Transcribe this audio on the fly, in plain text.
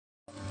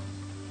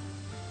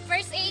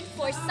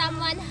for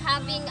someone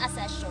having a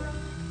seizure?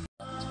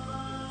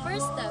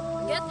 First step,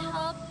 get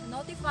help,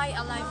 notify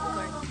a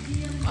lifeguard.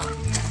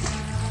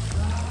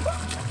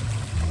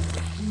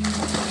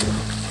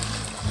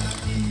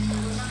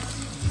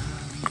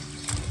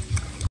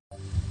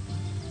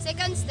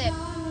 Second step,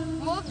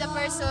 move the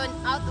person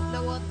out of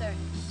the water.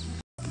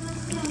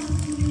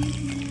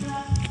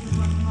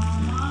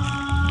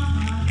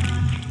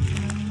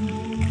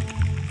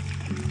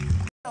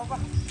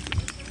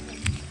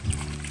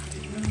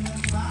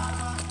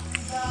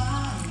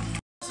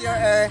 Your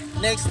air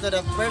next to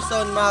the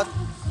person's mouth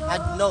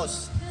and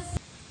nose.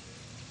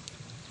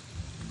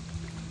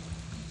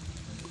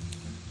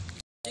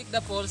 Check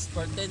the pulse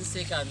for 10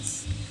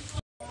 seconds.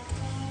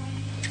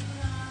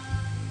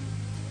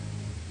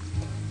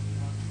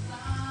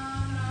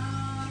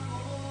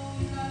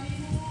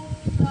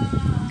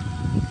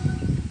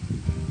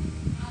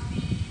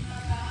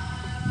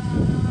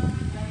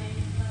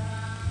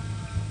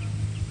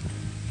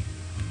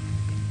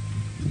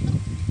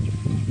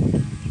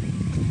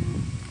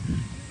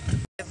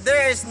 If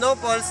there is no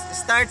pulse,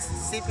 start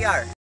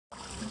CPR.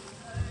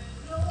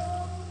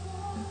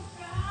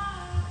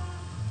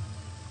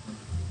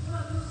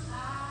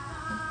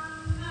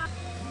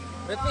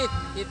 Repeat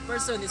if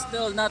person is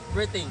still not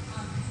breathing.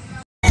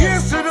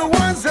 Here's to the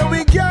ones that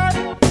we got.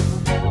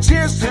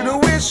 Cheers to the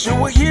wish you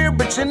were here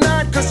but you're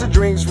not. Cause the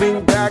drinks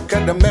bring back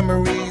all the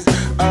memories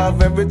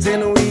of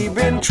everything we've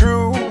been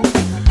through.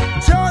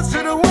 Toast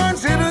to the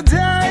ones that'll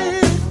die.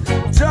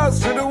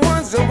 Toast to the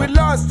ones that we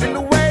lost in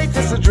the way.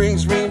 Cause the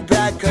drinks bring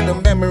back all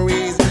the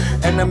memories.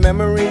 And the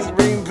memories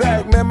bring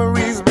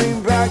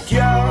back,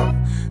 y'all.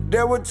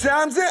 There were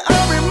times that I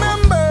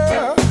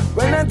remember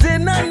when I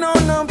did not know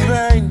no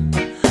pain.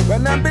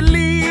 When I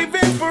believe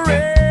in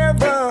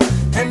forever,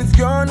 and it's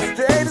gonna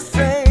stay the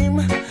same.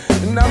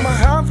 And I'm a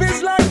happy